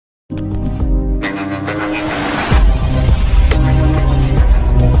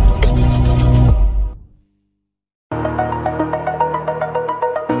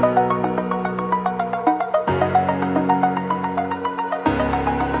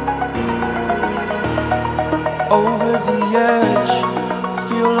the edge,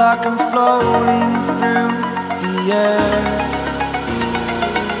 feel like I'm floating through the air.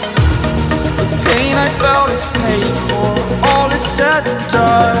 The pain I felt is paid for, all is said and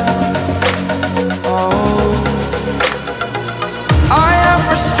done. Oh, I am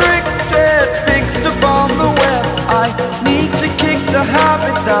restricted, fixed upon the web. I need to kick the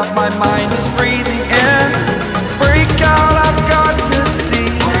habit that my mind is breathing in. Break out, I've got to see.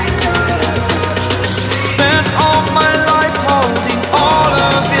 Spent all my life holding all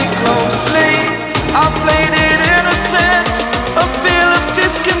of it closely. I played it innocent, a feel of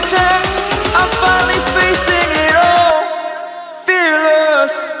discontent. I'm finally facing it all,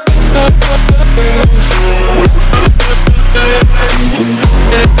 fearless.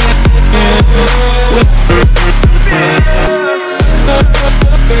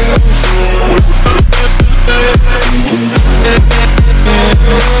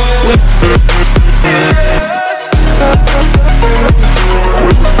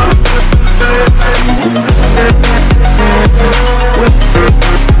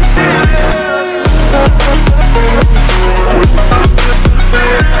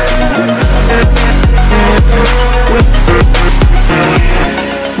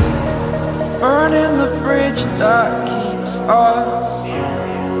 Burning the bridge that keeps us.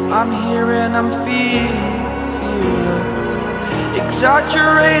 I'm here and I'm feeling fearless.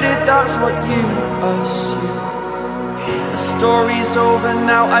 Exaggerated, that's what you assume. The story's over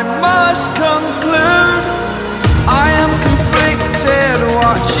now, I must conclude. I am conflicted,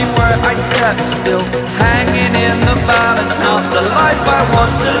 watching where I step still, hanging in the balance. Not the life I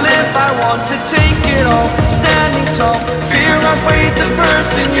want to live, I want to take it all. Standing tall, fear I weighed the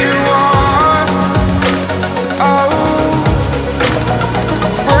person you